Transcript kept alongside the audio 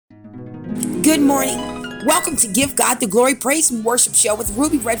Good morning. Welcome to Give God the Glory Praise and Worship Show with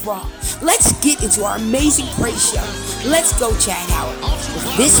Ruby Red Raw. Let's get into our amazing praise show. Let's go chat out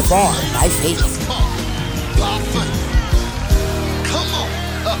with This Far by Faith. Come on.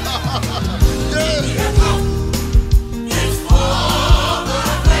 Yeah.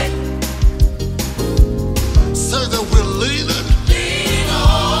 Say that we're leaning. Lean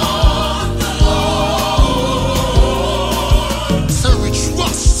on the Lord. Say we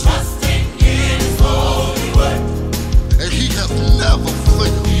trust. Trusting in His holy word. And He has never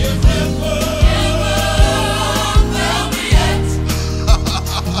failed. He has never failed me yet.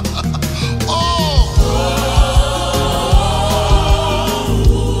 Oh.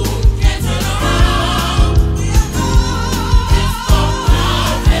 Can't turn around. We'll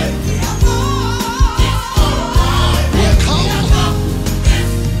come.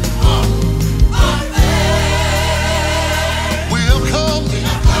 We'll come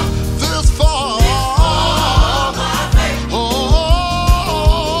this far. Oh,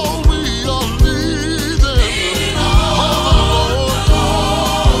 we are leaning on the Lord.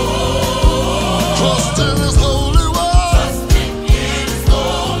 Trust in His holy word.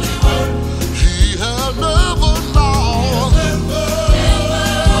 He has never lost.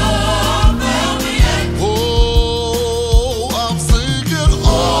 Oh, I'm singing.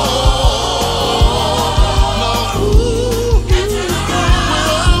 Oh, now who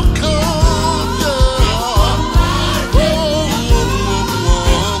will come? Yeah.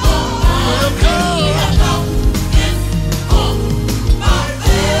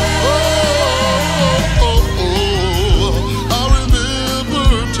 I remember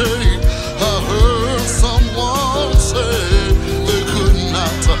a day I heard someone say they could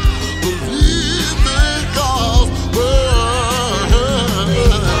not believe in God's word.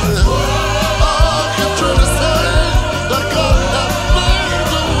 I kept trying to say that God had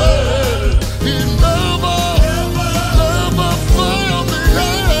made a way. He never failed me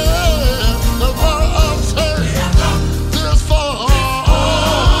yet. That's why I'm saying this far.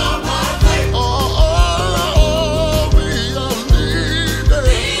 Oh, we are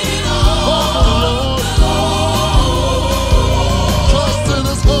leaning on the Lord. Trust in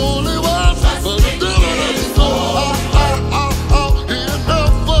His holy word, but doing it so He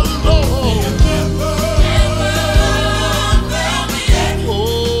never lost. Oh,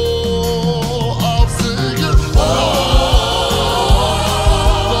 I'm singing. Oh,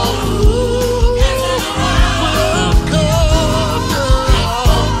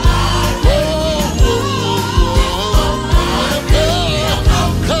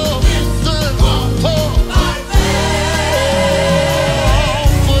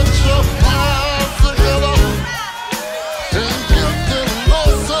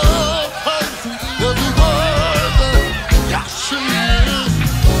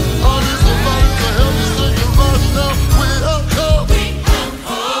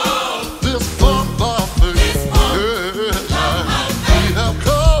 this far by faith. We have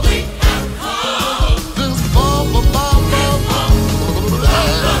come this far by faith.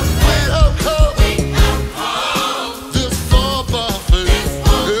 We have come this far by faith.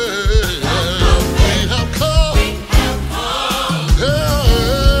 We have come.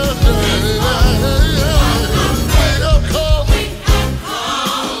 We have come.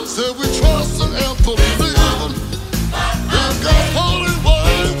 Say we trust and believe in God's holy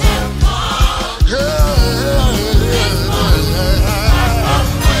word. We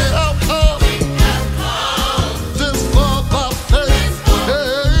have come this far by faith. We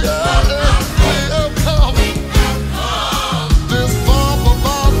have come this far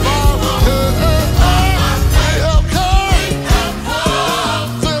by faith. We have come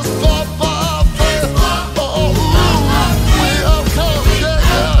this far by faith. Oh, we have come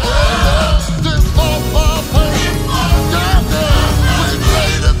this far by faith. We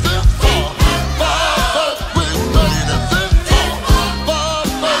made it this far by faith. We made it this far by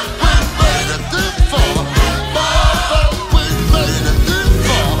faith. We made it this far by faith. We made it this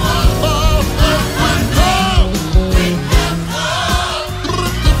far by faith.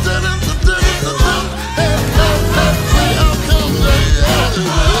 We have come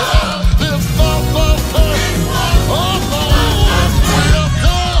this far by faith. Oh, we have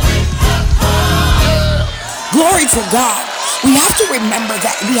come. Glory to God. We have to remember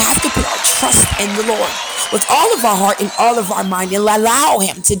that we have to put our trust in the Lord with all of our heart and all of our mind and allow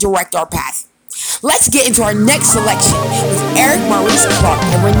Him to direct our path. Let's get into our next selection with Eric Maurice Clark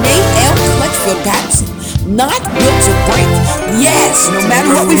and Renee L. Clutchfield Patterson. Not built to break. Yes, no matter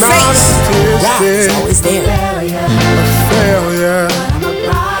what we face, God is always there. A failure, but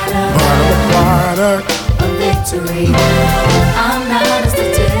I'm a product victory. I'm not a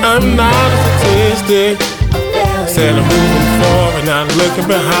statistic. I'm not a stick. Said I'm moving forward, not looking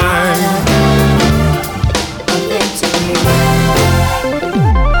behind.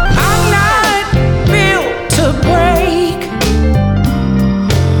 I'm not built to break.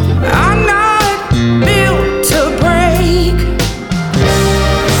 I'm not built to break.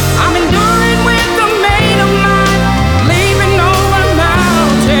 I'm enduring with the mate of mine, leaping over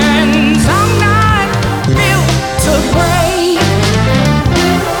mountains. I'm not built to break.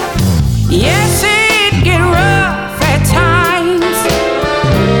 Yes, it get rough at times,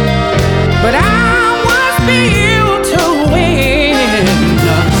 but I was built to win.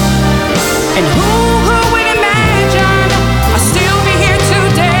 And who would imagine I'll still be here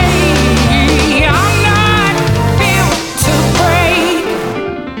today? I'm not built to break.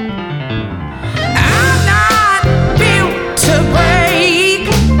 I'm not built to break.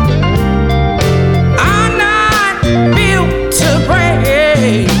 I'm not built to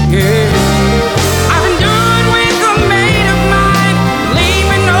break. I've been done with a mate of mine,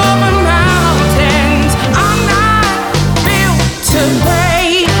 leaping over mountains. I'm not built to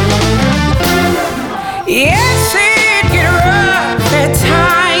break. Yes, it get rough at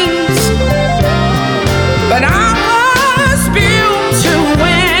times, but I was built to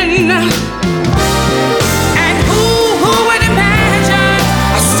win. And who would imagine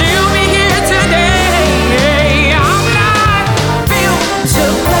I'll still be here today? I'm not built to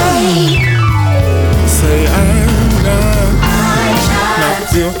break. Say I'm not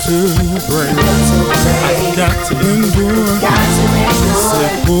built to break. I got to endure. Say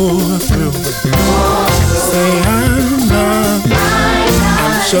pull through. Say I'm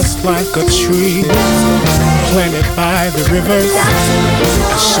just like a tree planted by the rivers. I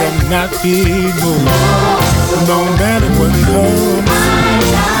shall not be moved. No matter what comes,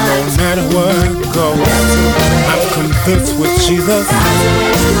 no matter what goes. I'm convinced with Jesus,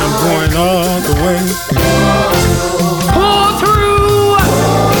 I'm going all the way. Pull through,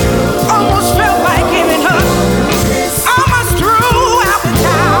 almost felt like giving up. Almost threw out the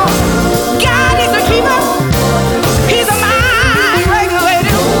towel. God is a keeper. He's a mind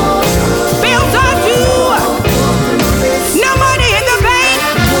regulator. Built on you. No money in the bank.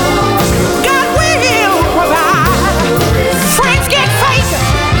 God will provide. Friends get fake,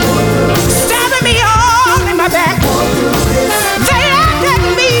 stabbing me all in my back. They laughed at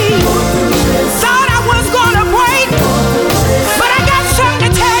me, thought I was gonna break. But I got something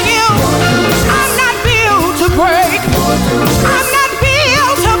to tell you. I'm not built to break. I'm not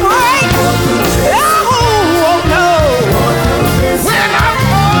built to break. Oh no. When I'm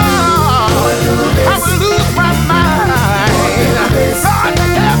born, I will lose my mind. God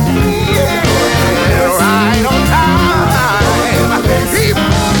help me right on time. He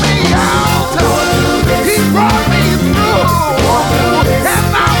pulled me out. He brought me through. And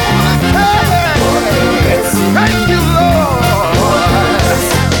I want to say, thank you, Lord.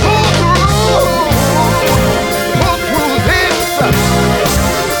 Pull through this.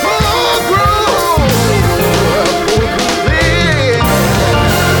 Pull through this.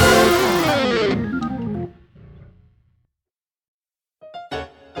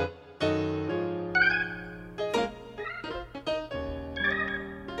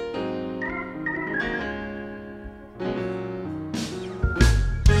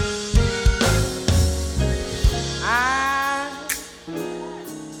 I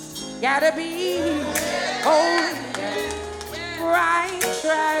gotta be holy,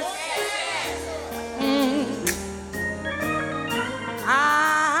 righteous.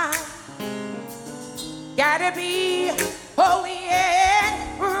 I gotta be holy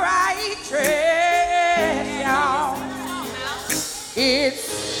and righteous, y'all. It's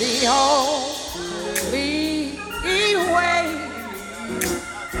the only way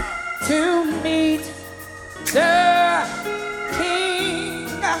to meet the King.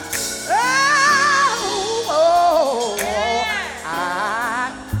 Oh, I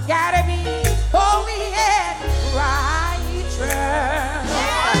gotta be holy and righteous.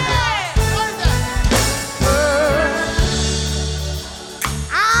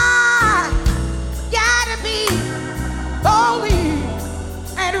 I gotta be holy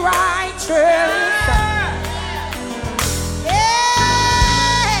and righteous. Yeah.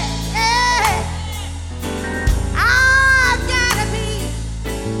 I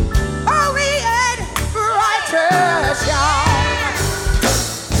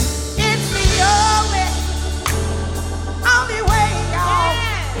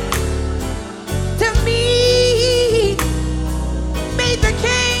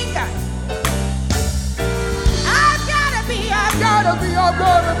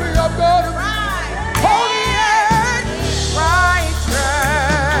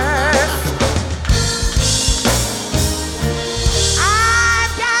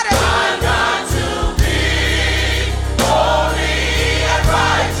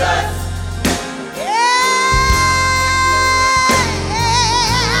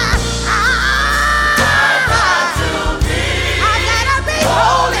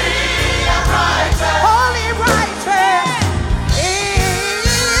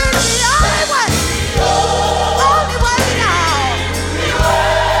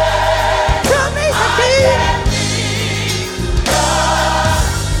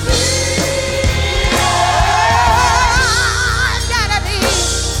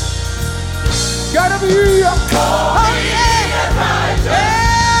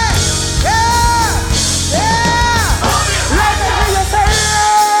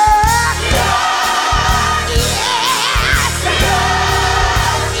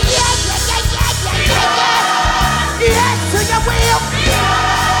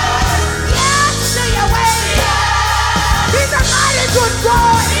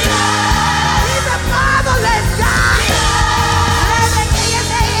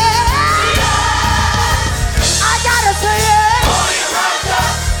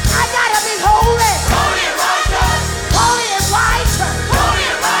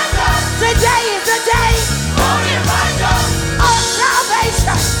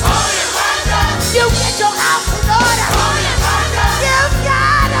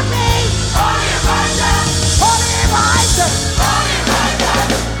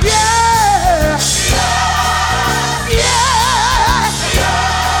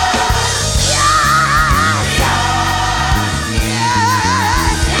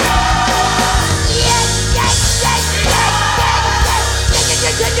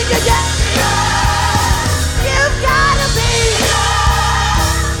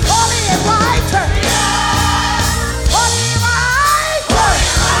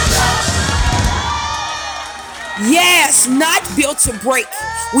Yes, not built to break.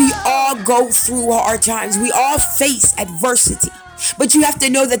 We all go through hard times. We all face adversity. But you have to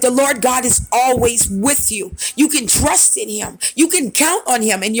know that the Lord God is always with you. You can trust in Him. You can count on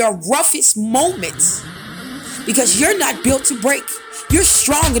Him in your roughest moments because you're not built to break. You're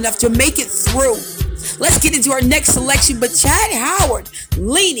strong enough to make it through. Let's get into our next selection. But Chad Howard,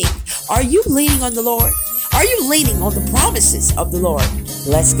 leaning. Are you leaning on the Lord? Are you leaning on the promises of the Lord?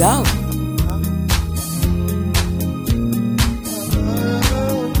 Let's go.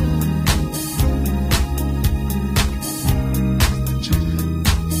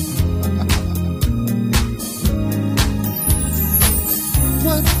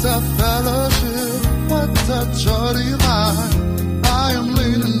 What a fellowship, what a joy divine. I am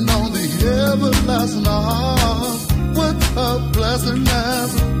leaning on the everlasting arms. What a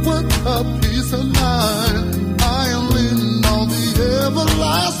blessedness, what a peace of mind. I am leaning on the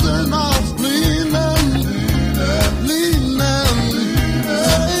everlasting arms. Leaning, leaning,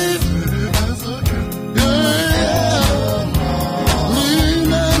 leaning, yeah.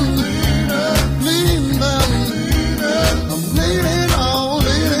 Leaning, leaning, I'm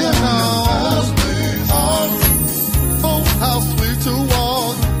leaning on, oh, how sweet to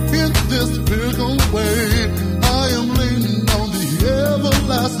walk in this pilgrim way. I am leaning on the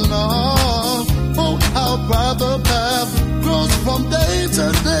everlasting arms. Oh, how bright the path grows from day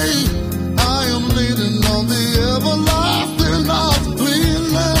to day. I am leaning on the everlasting arms.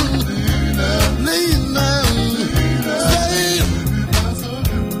 Leaning, leaning, say,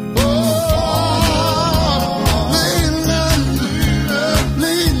 oh, leaning,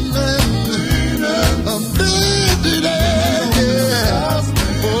 leaning, I'm leaning, yeah,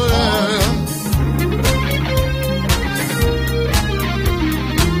 oh, yeah.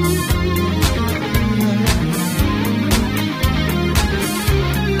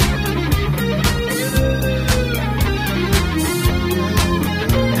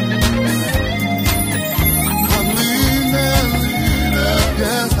 I'm leaning,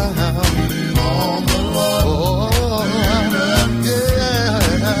 yes, I am on the Lord. Oh, yeah,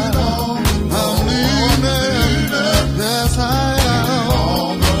 I'm leaning, yes, I am.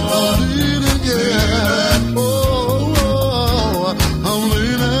 I'm leaning, yeah. Oh, I'm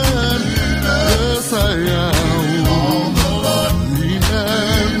leaning, yes, I am. On the Lord,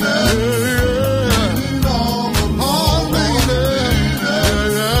 leaning, yeah. I'm leaning, yeah.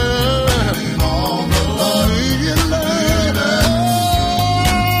 On the Lord, leaning,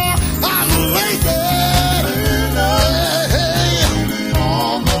 I'm leaning,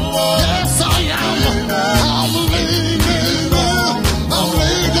 on the Lord. Yes, I am. I'm leaning,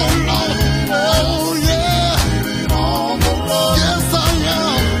 oh yeah, on the Lord. Yes, I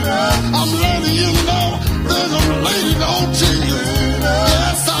am. I'm letting you know that I'm leaning on Jesus.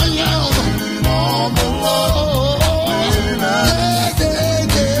 Yes, I am. On the Lord. Yeah, yeah,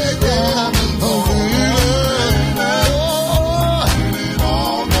 yeah, yeah. I'm leaning,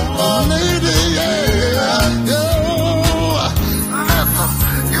 I'm leaning, yeah, yeah. Listen,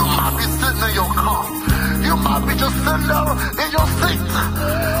 you might be sitting in your car. You might be just sitting there in your seat.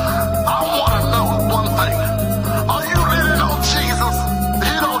 I want to know one thing. Are you leaning on Jesus?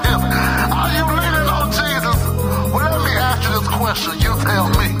 You don't hear me. Are you leaning on Jesus? Well, let me ask you this question. You tell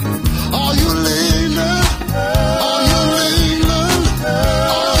me. Are you leaning? Are you leaning?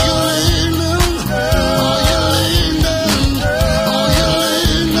 Are you leaning? Are you leaning? Are you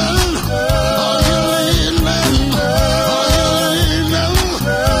leaning? Are you leaning? Are you leaning?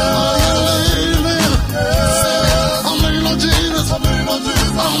 Are you leaning? I'm leaning on Jesus. I'm leaning on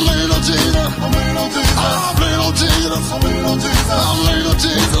Jesus. I'm leaning on Jesus. I'm leaning on Jesus. I'm leaning on Jesus. I'm leaning on Jesus. I'm leaning on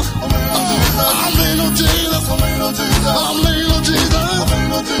Jesus. I'm leaning on Jesus. I'm leaning on Jesus.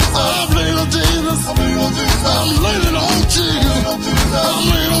 I'm leaning on Jesus. I'm leaning on Jesus. I'm leaning on Jesus. I'm leaning on Jesus. I'm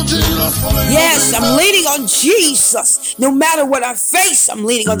leaning on Jesus. Yes, I'm leaning on Jesus. No matter what I face, I'm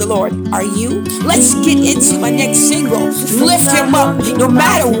leaning on the Lord. Are you? Let's get into my next single. Lift Him up, no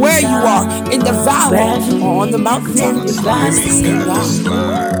matter where you are, in the valley or on the mountaintop. This is in God.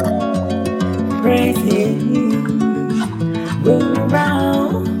 Praise Him, move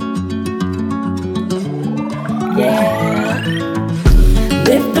around, yeah.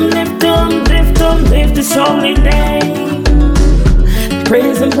 Lift Him, lift Him, lift Him, lift His holy name.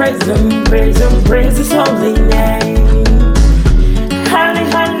 Praise Him, praise Him, praise Him, praise His holy name. Halle,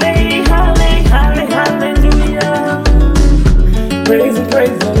 halle, halle, halle, hallelujah. Praise Him,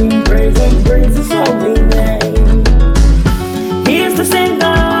 praise Him, praise Him, praise His holy name. He is the same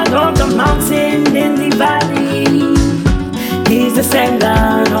God on the mountain in the valley. He's the same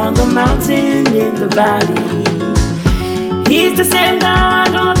God on the mountain in the valley. He's the same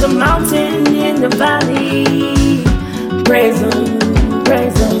God on the mountain in the valley.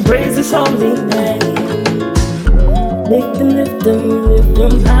 His holy name. Lift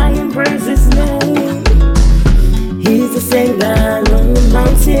him high and praise His name. He's the same God on the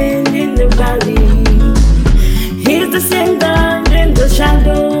mountain, in the valley. He's the same God in the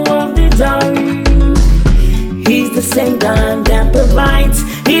shadow of the dark. He's the same God that provides.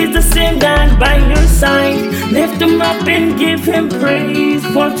 He's the same God by your side. Lift Him up and give Him praise,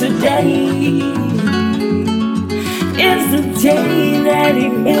 for today is the day that He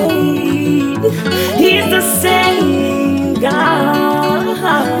made. He's the same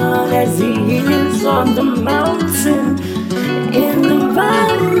God as He is on the mountain, in the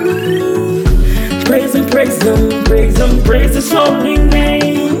valley. Praise Him, praise Him, praise Him, praise His holy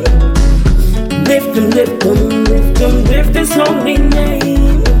name. Lift Him, lift Him, lift Him, lift His holy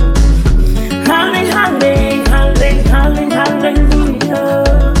name. Hallelujah.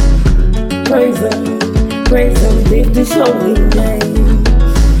 Praise Him, lift His holy name.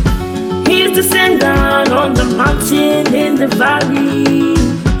 He's the same God on the mountain, in the valley.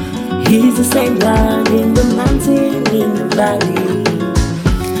 He's the same God in the mountain, in the valley.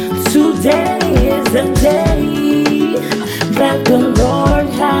 Today is the day that the Lord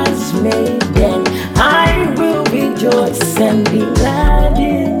has made, and I will rejoice and be glad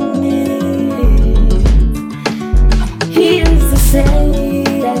in it. He is the same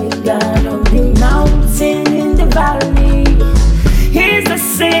God on the mountain, in the valley. He's the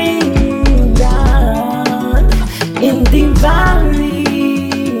same God in the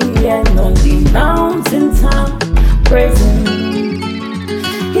valley and on the mountaintop. Praise Him.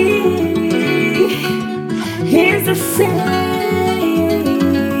 He's the same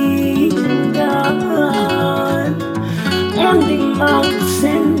God on the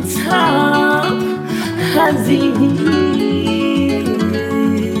mountaintop as He is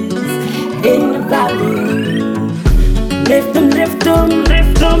in the valley. Lift Him, lift Him,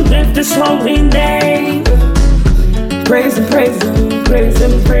 lift Him, lift His holy name. Praise Him, praise Him, praise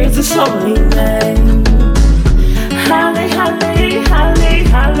Him, praise His holy name. Hallelujah.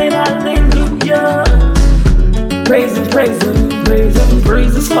 Praise Him, praise Him, praise Him,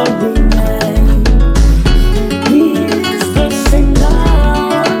 praise His holy name. He is the same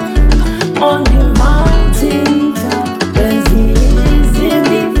God on the mountain top as He is in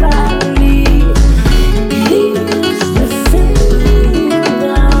the valley. He is the same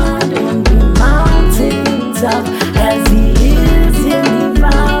God on the mountain top as He is in the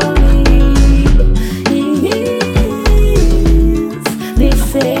valley. He is the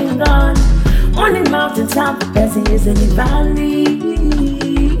same God on the mountaintop as He is in the valley.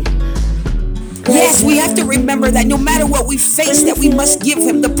 Yes, we have to remember that no matter what we face, that we must give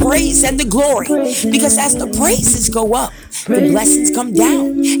Him the praise and the glory. Because as the praises go up, the blessings come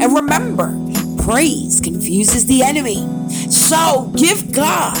down. And remember, praise confuses the enemy. So give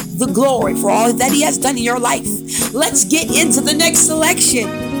God the glory for all that He has done in your life. Let's get into the next selection.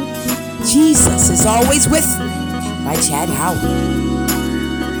 Jesus is Always With Me by Chad Howard.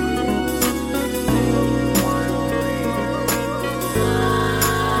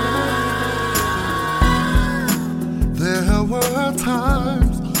 There were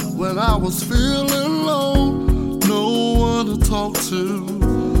times when I was feeling low, no one to talk to,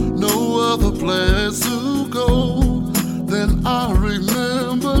 no other place to go. Then I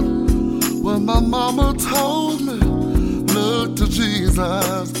remembered when my mama told me, look to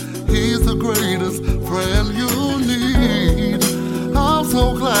Jesus, He's the greatest friend you need. I'm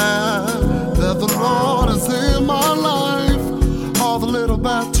so glad that the Lord is in my life. All the little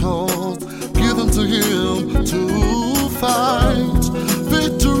battles, give them to Him to fight.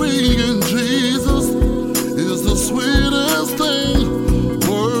 Victory in Jesus is the sweetest thing.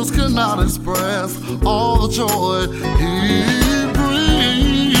 Words cannot express all the joy He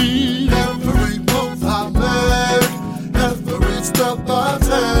brings. Every move I make, every step I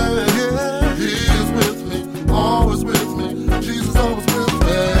take, He is with me, always with me. Jesus always with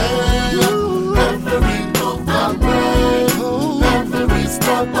me. Every move I make, every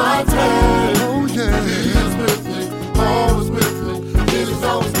step I take, oh yeah, He is with me, always with me. Jesus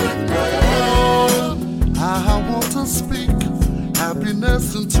always with me. I want to speak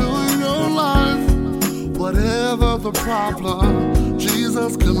happiness into your life. Whatever the problem,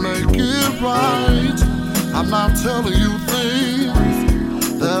 Jesus can make it right. I'm not telling you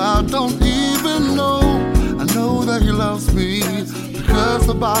things that I don't even know. I know that He loves me because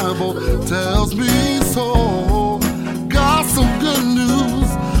the Bible tells me so. Got some good news,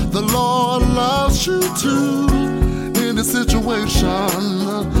 the Lord loves you too. In this situation,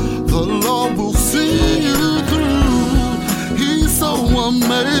 the Lord will see you through. He's so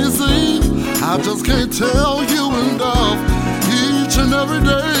amazing, I just can't tell you enough. Each and every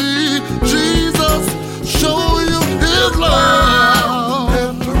day. Jesus, show you His love.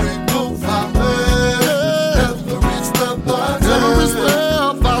 Every move I make, every step I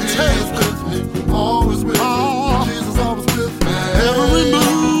take, with me, always with me. Jesus always with me. Every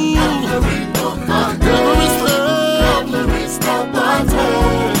move, every step I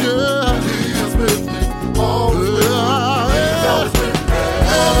take, yeah, He is with me, always with me.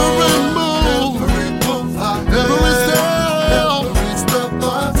 Every move, every step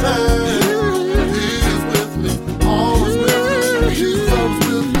I take, He is with me, always with me. He's always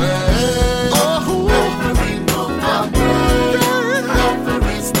with me. Every move I make,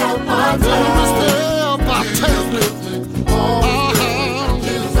 every step I take with me, always with me.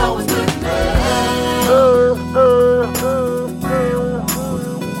 He's always with me.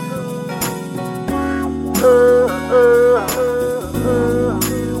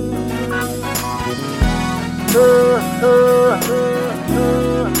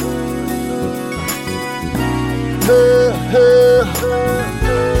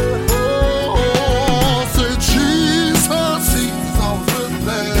 Say Jesus, He's always with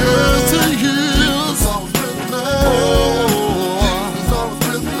me. Yes, He is. He's always with me. He's always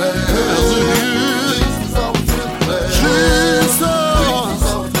with me. Yes, He is. He's always with me. Jesus, He's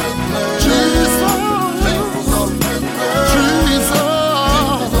always with me. Jesus, He's always with me. Jesus,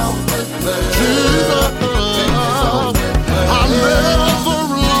 He's always with me. Jesus, I'm never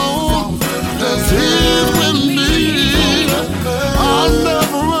alone. 'Cause He's with me. I'm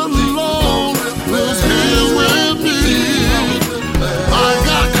never alone. 'Cause He's with me. I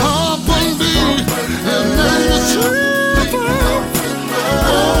got company and name is Jesus.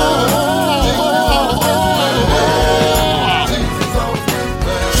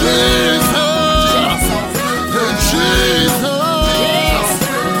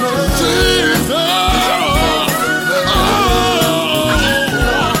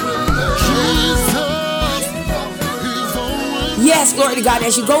 Yes, glory to God.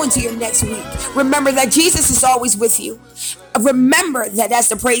 As you go into your next week, remember that Jesus is always with you. Remember that as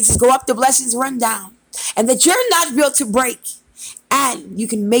the praises go up, the blessings run down. And that you're not built to break. And you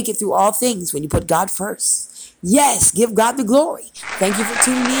can make it through all things when you put God first. Yes, give God the glory. Thank you for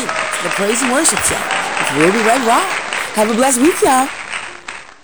tuning in to the Praise and Worship Show with Ruby Red Rock. Have a blessed week, y'all.